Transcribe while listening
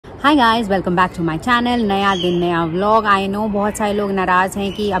Hi guys, welcome back to my channel. नया दिन नया व्लॉग। आई नो बहुत सारे लोग नाराज़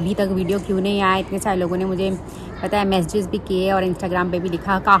हैं कि अभी तक वीडियो क्यों नहीं आया। इतने सारे लोगों ने मुझे पता है मैसेजेस भी किए और इंस्टाग्राम पे भी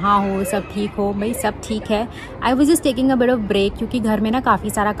लिखा कहाँ हो, सब ठीक हो। भाई सब ठीक है। I was just taking a bit of break क्योंकि घर में ना काफ़ी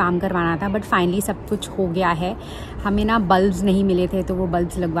सारा काम करवाना था, बट फाइनली सब कुछ हो गया है। हमें ना बल्ब्स नहीं मिले थे तो वो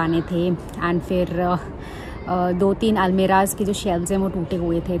बल्ब्स लगवाने थे, एंड फिर 2-3 अलमेराज के जो शेल्व्स हैं वो टूटे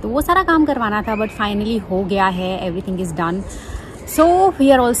हुए थे, तो वो सारा काम करवाना था, बट फाइनली हो गया है। Everything is done. So we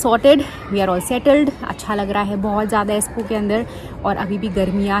are all sorted, we are all settled. अच्छा लग रहा है बहुत ज़्यादा एस्पो के अंदर, और अभी भी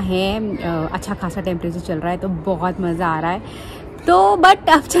गर्मियाँ हैं, अच्छा खासा टेम्परेचर चल रहा है, तो बहुत मज़ा आ रहा है। तो बट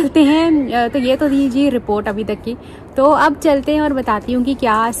अब चलते हैं। तो ये तो दीजिए रिपोर्ट अभी तक की। तो अब चलते हैं और बताती हूँ कि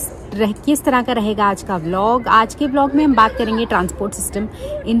किस तरह का रहेगा आज का व्लॉग। आज के व्लॉग में हम बात करेंगे ट्रांसपोर्ट सिस्टम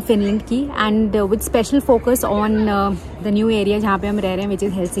इन फिनलैंड की, and with special focus on the new area जहाँ पे हम रह रहे हैं, विच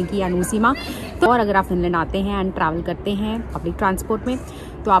इज़ हेलसिंकी या नुसीमा। तो और अगर आप फिनलैंड आते हैं एंड ट्रैवल करते हैं पब्लिक ट्रांसपोर्ट में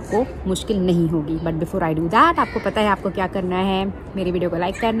तो आपको मुश्किल नहीं होगी। But before I do that, आपको पता है आपको क्या करना है। मेरी वीडियो को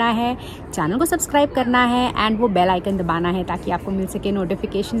लाइक करना है, चैनल को सब्सक्राइब करना है, एंड वो बेल आइकन दबाना है ताकि आपको मिल सके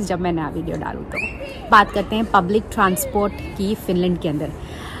नोटिफिकेशंस जब मैं नया वीडियो डालूँ। तो बात करते हैं पब्लिक ट्रांसपोर्ट की फिनलैंड के अंदर।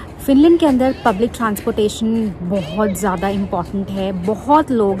 फिनलैंड के अंदर पब्लिक ट्रांसपोर्टेशन बहुत ज़्यादा इम्पॉर्टेंट है।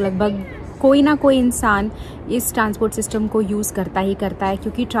 बहुत लोग, लगभग कोई ना कोई इंसान इस ट्रांसपोर्ट सिस्टम को यूज़ करता ही करता है,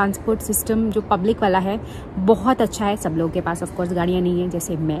 क्योंकि ट्रांसपोर्ट सिस्टम जो पब्लिक वाला है बहुत अच्छा है। सब लोगों के पास ऑफ कोर्स गाड़ियाँ नहीं हैं,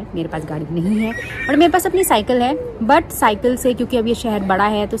 जैसे मेरे पास गाड़ी नहीं है, और मेरे पास अपनी साइकिल है। बट साइकिल से, क्योंकि अब ये शहर बड़ा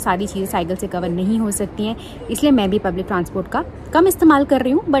है तो सारी चीज़ें साइकिल से कवर नहीं हो सकती हैं, इसलिए मैं भी पब्लिक ट्रांसपोर्ट का कम इस्तेमाल कर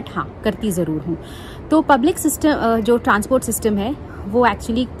रही हूँ, बट हाँ करती ज़रूर हूँ। तो पब्लिक सिस्टम, जो ट्रांसपोर्ट सिस्टम है वो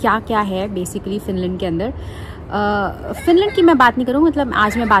एक्चुअली क्या क्या है बेसिकली फिनलैंड के अंदर। फिनलैंड की मैं बात नहीं करूँ, मतलब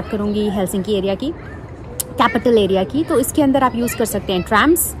आज मैं बात करूँगी हेलसिंकी एरिया की, कैपिटल एरिया की। तो इसके अंदर आप यूज़ कर सकते हैं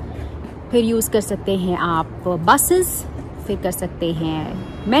ट्रैम्स, फिर यूज़ कर सकते हैं आप बसेस, फिर कर सकते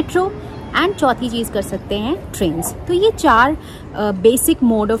हैं मेट्रो, एंड चौथी चीज़ कर सकते हैं ट्रेन्स। तो ये 4 बेसिक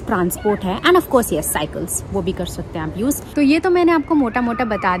मोड ऑफ ट्रांसपोर्ट है, end of course yes cycles, वो भी कर सकते हैं आप यूज़। तो ये तो मैंने आपको मोटा मोटा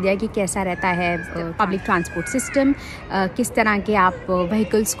बता दिया कि कैसा रहता है पब्लिक ट्रांसपोर्ट सिस्टम, किस तरह के आप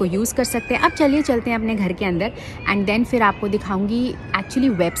व्हीकल्स को यूज़ कर सकते हैं। अब चलिए चलते हैं अपने घर के अंदर, एंड देन फिर आपको दिखाऊंगी एक्चुअली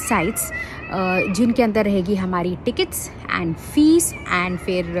वेबसाइट्स जिनके अंदर रहेगी हमारी टिकट्स एंड फीस, एंड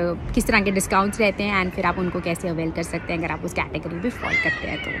फिर किस तरह के डिस्काउंट्स रहते हैं, एंड फिर आप उनको कैसे अवेल कर सकते हैं अगर आप उस कैटेगरी में फॉल करते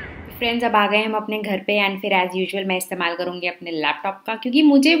हैं। तो फ्रेंड्स, अब आ गए हम अपने घर पे, एंड फिर एज़ यूजुअल मैं इस्तेमाल करूँगी अपने लैपटॉप का, क्योंकि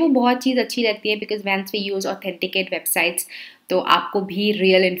मुझे वो बहुत चीज़ अच्छी लगती है। Because once we use authenticate websites तो आपको भी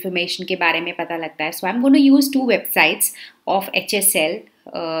रियल इन्फॉर्मेशन के बारे में पता लगता है। सो I am going to use 2 websites of HSL,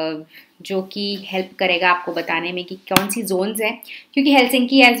 जो कि हेल्प करेगा आपको बताने में कि कौन सी जोन्स हैं, क्योंकि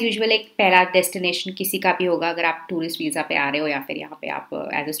हेलसिंकी एज यूजुअल एक पहला डेस्टिनेशन किसी का भी होगा अगर आप टूरिस्ट वीज़ा पे आ रहे हो, या फिर यहाँ पे आप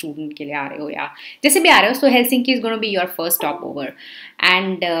एज अ स्टूडेंट के लिए आ रहे हो, या जैसे भी आ रहे हो। सो Helsinki is going to be your first stop over.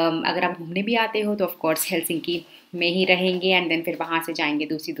 And अगर आप घूमने भी आते हो तो ऑफ कोर्स हेलसिंकी में ही रहेंगे, एंड देन फिर वहाँ से जाएंगे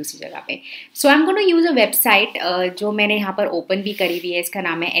दूसरी जगह पे। सो I am going to use a website जो मैंने यहाँ पर ओपन भी करी हुई है। इसका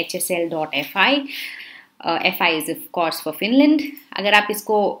नाम है hsl.fi। FI is of course for Finland. अगर आप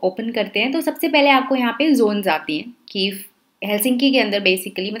इसको ओपन करते हैं तो सबसे पहले आपको यहाँ पे जोन्स आती हैं कि हेलसिंकी के अंदर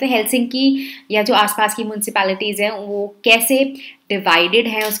बेसिकली, मतलब हेलसिंकी या जो आसपास की म्यूनिसिपैलिटीज़ हैं वो कैसे डिवाइडेड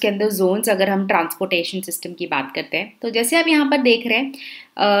हैं, उसके अंदर जोन्स। अगर हम ट्रांसपोर्टेशन सिस्टम की बात करते हैं तो जैसे आप यहाँ पर देख रहे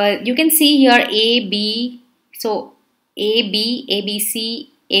हैं, you can see here A, B, so A, B, ABC,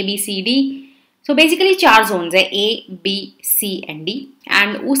 ABCD। So basically 4 Jones है, A, B, C and D,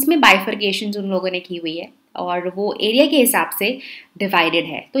 and उसमें बाइफर्केशन उन लोगों ने की हुई है और वो एरिया के हिसाब से डिवाइडेड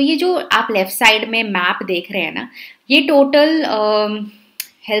है। तो ये जो आप लेफ्ट साइड में मैप देख रहे हैं ना, ये टोटल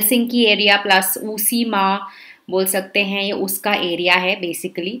हेलसिंकी एरिया प्लस ऊसीमा बोल सकते हैं, ये उसका एरिया है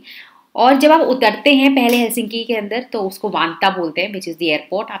बेसिकली। और जब आप उतरते हैं पहले हेलसिंकी के अंदर तो उसको वांता बोलते हैं, विच इज़ द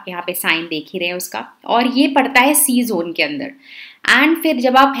एयरपोर्ट। आप यहाँ पे साइन देख ही रहे हैं उसका, और ये पड़ता है C जोन के अंदर। एंड फिर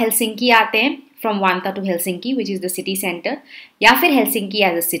जब आप हेलसिंकी आते हैं from वांता to Helsinki which is the city centre, या फिर हेलसिंकी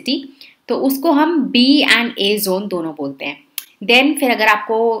एज अ सिटी, तो उसको हम B एंड A जोन दोनों बोलते हैं। देन फिर अगर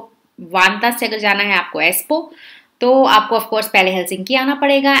आपको वांता से अगर जाना है आपको एस्पो, तो आपको ऑफ कोर्स पहले हेलसिंकी आना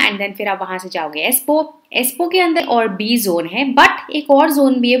पड़ेगा, एंड देन फिर आप वहाँ से जाओगे एस्पो के अंदर और B जोन है, बट एक और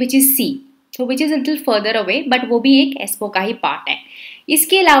जोन भी है विच इज़ C, तो which is little further away, but वो भी एक एस्पो का ही पार्ट है।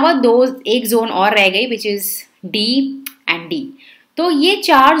 इसके अलावा एक जोन और रह गई which is D and D। तो ये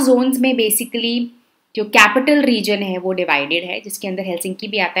 4 जोन्स में बेसिकली जो कैपिटल रीजन है वो डिवाइडेड है, जिसके अंदर हेलसिंकी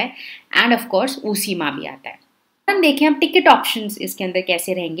भी आता है एंड ऑफ कोर्स ऊसीमा भी आता है। हम देखें हम टिकट ऑप्शंस इसके अंदर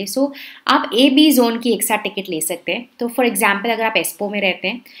कैसे रहेंगे। सो आप A, B जोन की एक साथ टिकट ले सकते हैं। तो फॉर एग्जांपल अगर आप एस्पो में रहते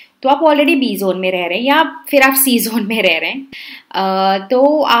हैं तो आप ऑलरेडी बी जोन में रह रहे हैं या फिर आप सी जोन में रह रहे हैं,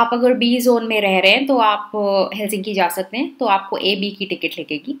 तो आप अगर बी जोन में रह रहे हैं तो आप हेलसिंकी जा सकते हैं, तो आपको ए बी की टिकट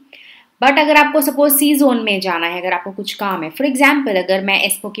लगेगी। बट अगर आपको सपोज सी जोन में जाना है, अगर आपको कुछ काम है, फॉर एग्जाम्पल अगर मैं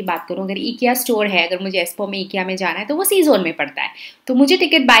एस्पो की बात करूँ, अगर इकिया स्टोर है, अगर मुझे एस्पो में इकिया में जाना है तो वो सी जोन में पड़ता है, तो मुझे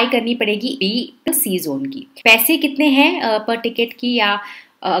टिकट बाई करनी पड़ेगी बी सी जोन की। पैसे कितने हैं पर टिकट की, या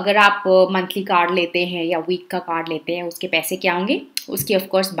अगर आप मंथली कार्ड लेते हैं या वीक का कार्ड लेते हैं उसके पैसे क्या होंगे, उसकी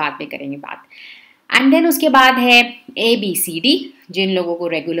ऑफकोर्स बाद में करेंगे बात। एंड देन उसके बाद है ए बी सी डी, जिन लोगों को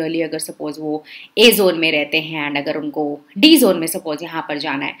रेगुलरली अगर सपोज वो ए जोन में रहते हैं एंड अगर उनको डी जोन में सपोज यहाँ पर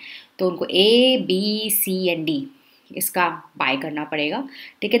जाना है तो उनको A B C and D इसका बाय करना पड़ेगा,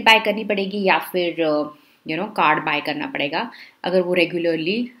 टिकट बाय करनी पड़ेगी, या फिर कार्ड बाय करना पड़ेगा अगर वो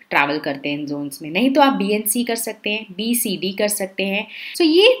रेगुलरली ट्रैवल करते हैं इन जोन्स में। नहीं तो आप बी एन सी कर सकते हैं, बी सी डी कर सकते हैं। सो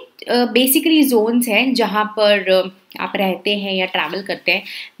ये बेसिकली जोन्स हैं जहाँ पर आप रहते हैं या ट्रैवल करते हैं।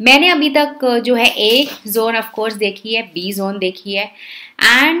 मैंने अभी तक जो है ए जोन ऑफ कोर्स देखी है, बी जोन देखी है,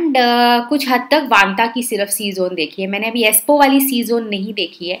 एंड कुछ हद तक वांता की सिर्फ सी जोन देखी है। मैंने अभी एस्पो वाली सी जोन नहीं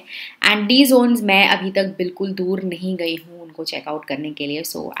देखी है, एंड डी जोन्स मैं अभी तक बिल्कुल दूर नहीं गई हूँ उनको चेकआउट करने के लिए,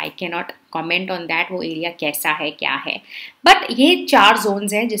 सो I can not comment on that वो एरिया कैसा है क्या है। बट ये 4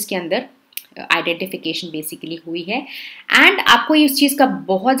 जोन्स हैं जिसके अंदर आइडेंटिफिकेशन बेसिकली हुई है, एंड आपको इस चीज़ का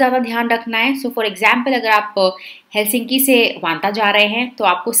बहुत ज़्यादा ध्यान रखना है। सो फॉर एग्जाम्पल अगर आप हेलसिंकी से वांता जा रहे हैं तो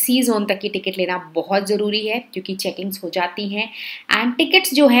आपको सी जोन तक की टिकट लेना बहुत ज़रूरी है क्योंकि चेकिंग्स हो जाती हैं, एंड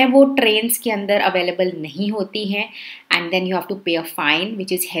टिकट्स जो हैं वो ट्रेन्स के अंदर अवेलेबल नहीं होती हैं, and then you have to पे a fine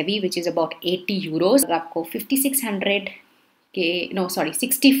which is heavy, which is about 80 euros. आपको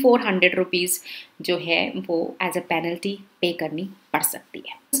 6400 रुपीज़ जो है वो एज अ पेनल्टी पे करनी पड़ सकती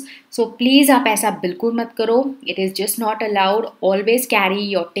है। सो प्लीज़ आप ऐसा बिल्कुल मत करो, it is just not allowed. Always carry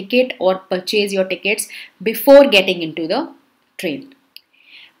your ticket और purchase your tickets before getting in to the train.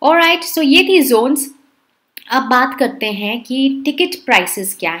 Alright, सो ये थी जोन्स। अब बात करते हैं कि टिकट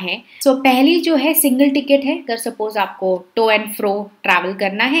प्राइसेस क्या हैं। सो पहली जो है सिंगल टिकट है। अगर सपोज आपको टू एंड फ्रो ट्रैवल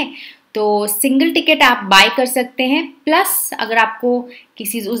करना है तो सिंगल टिकट आप बाय कर सकते हैं, प्लस अगर आपको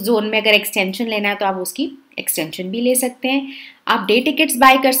किसी उस जोन में अगर एक्सटेंशन लेना है तो आप उसकी एक्सटेंशन भी ले सकते हैं। आप डे टिकट्स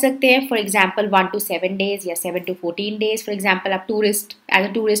बाय कर सकते हैं, फॉर एग्जांपल 1 to 7 days या 7 to 14 days। फॉर एग्जांपल आप एज अ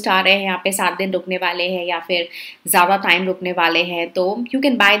टूरिस्ट आ रहे हैं, यहाँ पे 7 दिन रुकने वाले हैं या फिर ज़्यादा टाइम रुकने वाले हैं, तो you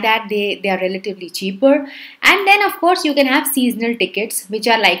can by that, they are relatively cheaper. And then of course you can have seasonal tickets which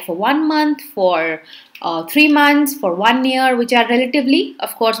are like for 1 month, for 3 months, for 1 year, which are relatively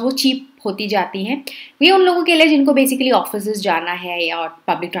of course वो cheap होती जाती हैं। ये उन लोगों के लिए जिनको बेसिकली ऑफिस जाना है या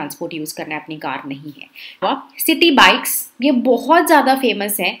पब्लिक ट्रांसपोर्ट यूज़ करना है, अपनी कार नहीं है। सिटी बाइक्स ये बहुत ज़्यादा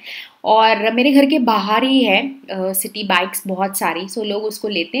फेमस है और मेरे घर के बाहर ही है सिटी बाइक्स बहुत सारी, सो लोग उसको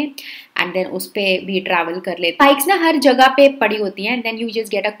लेते हैं एंड देन उस पर भी ट्रैवल कर लेते हैं। बाइक्स ना हर जगह पे पड़ी होती हैं and then you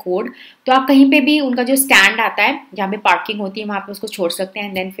just get a code, तो आप कहीं पे भी उनका जो स्टैंड आता है जहाँ पे पार्किंग होती है वहाँ पे उसको छोड़ सकते हैं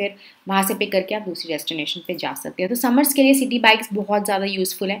एंड देन फिर वहाँ से पिक करके आप दूसरी डेस्टिनेशन पे जा सकते हैं। तो समर्स के लिए सिटी बाइक्स बहुत ज़्यादा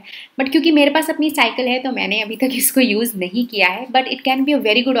यूज़फुल है, बट क्योंकि मेरे पास अपनी साइकिल है तो मैंने अभी तक इसको यूज़ नहीं किया है, but it can be a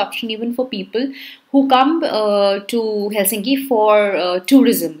very good option even for people who come to Helsinki for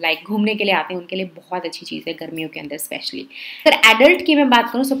tourism, like घूमने के लिए आते हैं, उनके लिए बहुत अच्छी चीज़ है गर्मियों के अंदर स्पेशली। अगर एडल्ट की मैं बात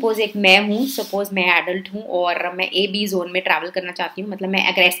करूँ, सपोज एक मैं हूँ, सपोज मैं एडल्ट हूँ और मैं ए बी जोन में ट्रैवल करना चाहती हूँ, मतलब मैं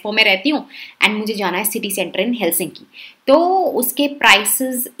अगर एस्पो में रहती हूँ एंड मुझे जाना है सिटी सेंटर इन हेलसिंकी, तो उसके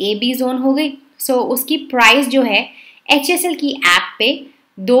प्राइसेस ए बी जोन हो गई। सो उसकी प्राइस जो है HSL की ऐप पे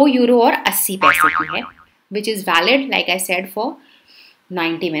 2 यूरो और 80 पैसे की है, which is valid like I said for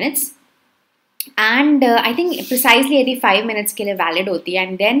 90 minutes and I think precisely 85 minutes के लिए वैलिड होती है।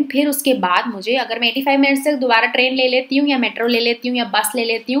 एंड देन फिर उसके बाद मुझे अगर मैं 85 मिनट्स तक दोबारा ट्रेन ले लेती हूँ या मेट्रो ले लेती हूँ या बस ले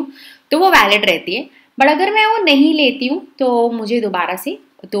लेती हूँ तो वो वैलिड रहती है, बट अगर मैं वो नहीं लेती हूँ तो मुझे दोबारा से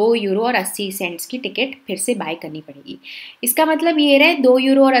 2 यूरो और 80 सेंट्स की टिकट फिर से बाय करनी पड़ेगी। इसका मतलब ये रहे 2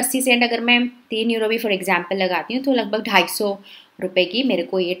 यूरो और 80 सेंट, अगर मैं 3 यूरो भी फॉर एग्जाम्पल लगाती हूँ तो लगभग 250 रुपये की मेरे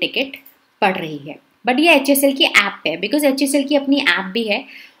को ये टिकट पड़ रही है। बट ये HSL की ऐप है, बिकॉज HSL की अपनी ऐप भी है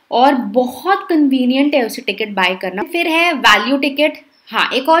और बहुत कन्वीनियंट है उसे टिकट बाय करना। फिर है वैल्यू टिकट। हाँ,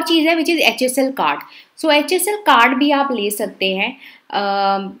 एक और चीज़ है which is HSL card. So HSL card भी आप ले सकते हैं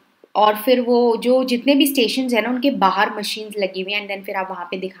और फिर वो जो जितने भी स्टेशन है ना उनके बाहर मशीन्स लगी हुई हैं एंड देन फिर आप वहाँ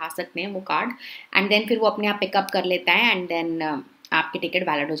पे दिखा सकते हैं वो कार्ड एंड देन फिर वो अपने आप पिकअप कर लेता है एंड देन आपकी टिकट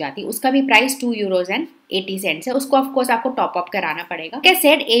वैलिड हो जाती है। उसका भी प्राइस 2 यूरोज एंड 80 सेंट्स है। उसको ऑफकोर्स आपको टॉप अप कराना पड़ेगा। क्या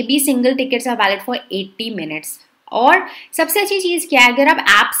said AB single tickets are valid for 80 minutes. और सबसे अच्छी चीज़ क्या है, अगर आप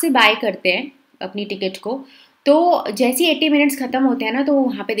ऐप से बाय करते हैं अपनी टिकट को तो जैसे 80 मिनट्स खत्म होते हैं ना तो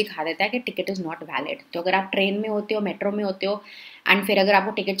वहाँ पे दिखा देता है कि टिकट इज़ नॉट वैलिड। तो अगर आप ट्रेन में होते हो, मेट्रो में होते हो एंड फिर अगर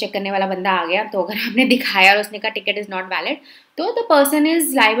आपको टिकट चेक करने वाला बंदा आ गया, तो अगर आपने दिखाया और उसने कहा टिकट इज़ नॉट वैलिड, तो द पर्सन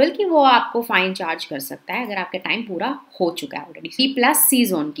इज़ लाइबल कि वो आपको फाइन चार्ज कर सकता है अगर आपका टाइम पूरा हो चुका है ऑलरेडी। C+C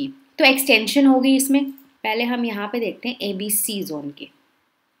जोन की तो एक्सटेंशन होगी इसमें। पहले हम यहाँ पे देखते हैं ABC जोन की।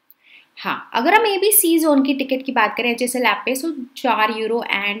 हाँ, अगर हम ABC जोन की टिकट की बात करें HSL ऐप पे, तो 4 यूरो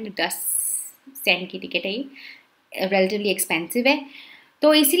एंड 10 सेंट की टिकट है, ये रिलेटिवली एक्सपेंसिव है।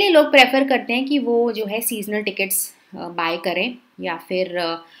 तो इसीलिए लोग प्रेफर करते हैं कि वो जो है सीजनल टिकट्स बाय करें, या फिर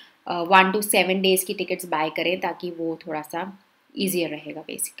 1 to 7 डेज़ की टिकट्स बाय करें, ताकि वो थोड़ा सा ईजियर रहेगा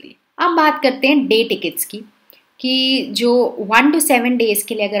बेसिकली। अब बात करते हैं डे टिकट्स की, कि जो 1 to 7 डेज़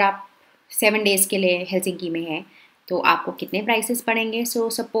के लिए, अगर आप 7 डेज़ के लिए हेलसिंकी में हैं तो आपको कितने प्राइसेस पड़ेंगे। सो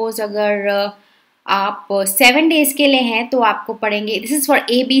सपोज़ अगर आप 7 डेज़ के लिए हैं तो आपको पड़ेंगे, this is for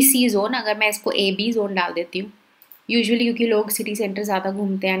ABC zone, अगर मैं इसको AB जोन डाल देती हूँ यूजुअली, क्योंकि लोग सिटी सेंटर ज़्यादा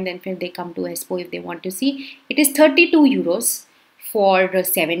घूमते हैं एंड देन फिर दे come to एस्पो if they want to C. It is 32 Euros for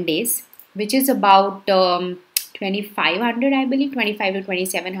 7 days, which is about 2500 I believe, 25 to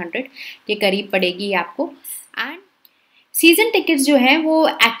 2700 के करीब पड़ेगी आपको। एंड सीज़न टिकट्स जो हैं वो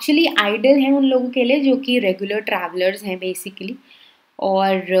एक्चुअली आइडल हैं उन लोगों के लिए जो कि रेगुलर ट्रैवलर्स हैं बेसिकली।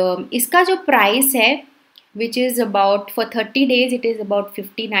 और इसका जो प्राइस है which is about for 30 days it is about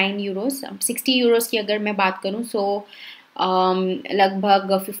 59 Euros. 60 Euros की अगर मैं बात करूँ, सो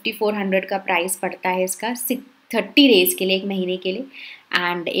लगभग 5400 का प्राइस पड़ता है इसका 30 डेज़ के लिए, एक महीने के लिए।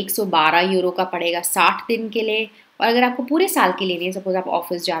 एंड 112 यूरो का पड़ेगा 60 दिन के लिए। और अगर आपको पूरे साल की लेनी है, सपोज आप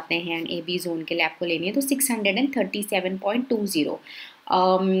ऑफिस जाते हैं एंड AB जोन के लिए आपको लेनी है, तो 637.20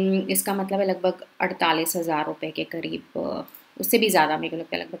 इसका मतलब है लगभग 48,000 रुपये के करीब, उससे भी ज़्यादा मेरे को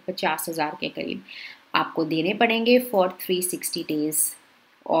लगता है लगभग 50,000 के करीब आपको देने पड़ेंगे for 360 days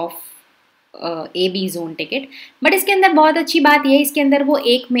of AB zone ticket. But इसके अंदर बहुत अच्छी बात यह है, इसके अंदर वो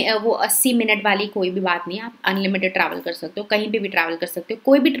 80 मिनट वाली कोई भी बात नहीं है। आप अनलिमिटेड ट्रैवल कर सकते हो, कहीं पे भी ट्रैवल कर सकते हो,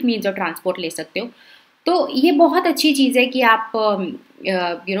 कोई भी मीन्स ऑफ ट्रांसपोर्ट ले सकते हो। तो ये बहुत अच्छी चीज़ है कि आप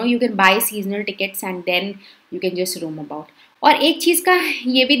you can buy seasonal tickets and then you can just roam about. और एक चीज़ का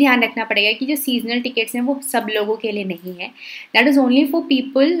ये भी ध्यान रखना पड़ेगा कि जो सीजनल टिकट्स हैं वो सब लोगों के लिए नहीं है। That is only for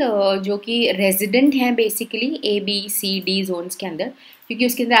people जो कि रेजिडेंट हैं बेसिकली ABCD जोन्स के अंदर, क्योंकि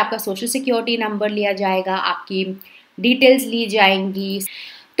उसके अंदर आपका सोशल सिक्योरिटी नंबर लिया जाएगा, आपकी डिटेल्स ली जाएंगी।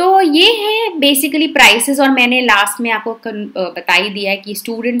 तो ये है बेसिकली प्राइसेस। और मैंने लास्ट में आपको बता ही दिया है कि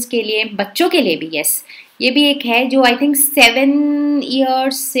स्टूडेंट्स के लिए, बच्चों के लिए भी यस ये भी एक है जो आई थिंक 7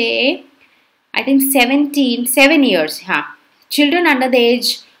 ईयर्स से आई थिंक 7 ईयर्स, हाँ, children under the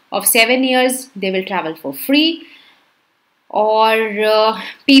age of 7 years they will travel for free, or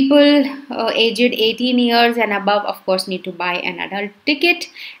people aged 18 years and above of course need to buy an adult ticket,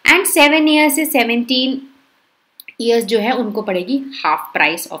 and 7 years से 17 years जो है उनको पड़ेगी half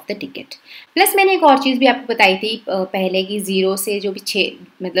price of the ticket. Plus मैंने एक और चीज़ भी आपको बताई थी पहले की, 0 से जो भी 6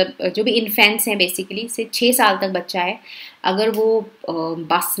 मतलब जो भी इन्फेंट्स हैं बेसिकली से 6 साल तक बच्चा है, अगर वो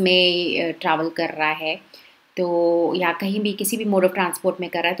बस में ट्रैवल कर रहा है तो या कहीं भी किसी भी मोड ऑफ ट्रांसपोर्ट में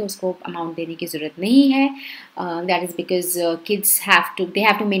कर रहा है तो उसको अमाउंट देने की ज़रूरत नहीं है। That is because kids they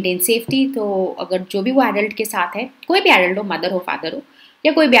have to maintain safety. तो अगर जो भी वो एडल्ट के साथ है, कोई भी एडल्ट हो, मदर हो, फादर हो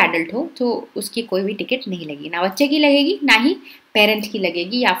या कोई भी एडल्ट हो, तो उसकी कोई भी टिकट नहीं लगेगी, ना बच्चे की लगेगी ना ही पेरेंट की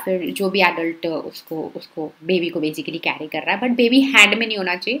लगेगी, या फिर जो भी एडल्ट उसको बेबी को बेसिकली कैरी कर रहा है। बट बेबी हैंड में नहीं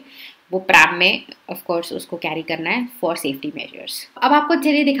होना चाहिए, वो प्रैम में ऑफ कोर्स उसको कैरी करना है फॉर सेफ्टी मेजर्स। अब आपको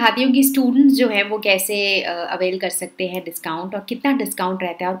चलिए दिखाती हूँ कि स्टूडेंट्स जो हैं वो कैसे अवेल कर सकते हैं डिस्काउंट, और कितना डिस्काउंट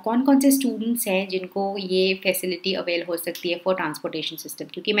रहता है, और कौन कौन से स्टूडेंट्स हैं जिनको ये फैसिलिटी अवेल हो सकती है फॉर ट्रांसपोर्टेशन सिस्टम।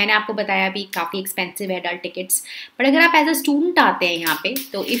 क्योंकि मैंने आपको बताया अभी काफ़ी एक्सपेंसिव है एडल्ट टिकट्स, बट अगर आप एज अ स्टूडेंट आते हैं यहाँ पे,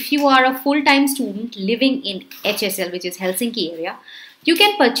 तो if you are a full time student living in HSL which is Helsinki area, you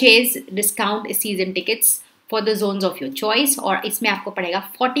can purchase discount season tickets for the zones of your choice, और इसमें आपको पड़ेगा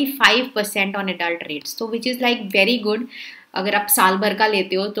 45% ऑन एडल्ट रेट्स, तो which is like very good. अगर आप साल भर का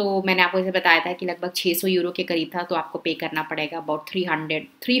लेते हो तो मैंने आपको जैसे बताया था कि लगभग 600 यूरो के करीब था, तो आपको पे करना पड़ेगा about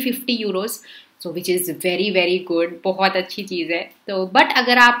 350 Euros, so which is very very good, बहुत अच्छी चीज़ है। तो बट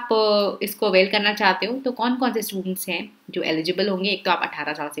अगर आप इसको अवेल करना चाहते हो तो कौन कौन से स्टूडेंट्स हैं जो एलिजिबल होंगे, एक तो आप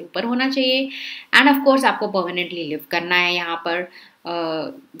 18 साल से ऊपर होना चाहिए, एंड ऑफ कोर्स आपको परमानेंटली लिव करना है यहाँ पर,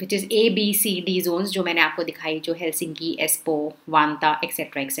 विच इज़ ABCD जोन्स जो मैंने आपको दिखाई, जो हेलसिंकी, एस्पो, वांता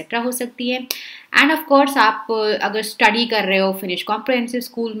एक्सेट्रा हो सकती है। एंड ऑफ कोर्स आप अगर स्टडी कर रहे हो फिनिश कॉम्प्रिहेंसिव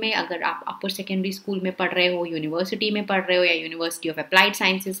स्कूल में, अगर आप अपर सेकेंडरी स्कूल में पढ़ रहे हो, यूनिवर्सिटी में पढ़ रहे हो, या यूनिवर्सिटी ऑफ अप्लाइड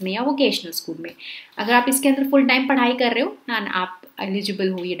साइंसेज में, या वोकेशनल स्कूल में, अगर आप इसके अंदर फुल टाइम पढ़ाई कर रहे हो ना, आप एलिजिबल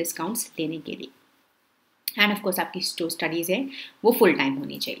हो ये डिस्काउंट्स लेने के लिए। एंड ऑफ कोर्स आपकी जो स्टडीज़ है वो फुल टाइम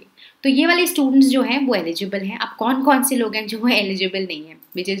होनी चाहिए। तो ये वाले स्टूडेंट्स जो हैं वो एलिजिबल हैं। अब कौन कौन से लोग हैं जो वो एलिजिबल नहीं है,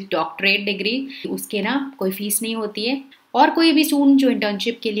 विच इज़ डॉक्टरेट डिग्री, उसके ना कोई फीस नहीं होती है, और कोई भी स्टूडेंट जो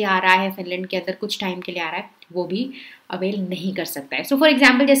इंटर्नशिप के लिए आ रहा है फिनलैंड के अंदर कुछ टाइम के लिए आ रहा है वो भी अवेल नहीं कर सकता है। सो फॉर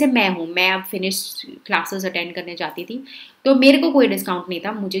एग्जांपल जैसे मैं हूँ, मैं अब फिनिश क्लासेस अटेंड करने जाती थी तो मेरे को कोई डिस्काउंट नहीं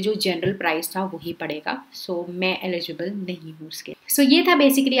था, मुझे जो जनरल प्राइस था वही पड़ेगा। सो मैं एलिजिबल नहीं हूँ उसके। सो ये था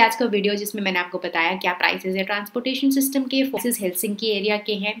बेसिकली आज का वीडियो जिसमें मैंने आपको बताया क्या प्राइसेस है ट्रांसपोर्टेशन सिस्टम के। हेलसिंकी एरिया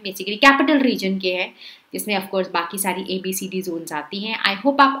के हैं, बेसिकली कैपिटल रीजन के हैं, जिसमें ऑफकोर्स बाकी सारी ABCD जोन्स आती हैं। आई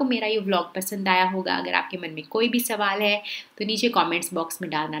होप आपको मेरा ये व्लॉग पसंद आया होगा। अगर आपके मन में कोई भी सवाल है तो नीचे कमेंट्स बॉक्स में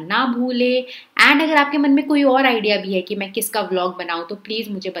डालना ना भूले। एंड अगर आपके मन में कोई और आइडिया भी है कि मैं किसका व्लॉग बनाऊँ तो प्लीज़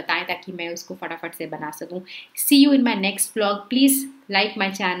मुझे बताएं ताकि मैं उसको फटाफट से बना सकूँ। सी you in my next vlog. Please like my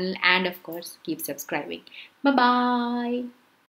channel and of course keep subscribing. Bye bye.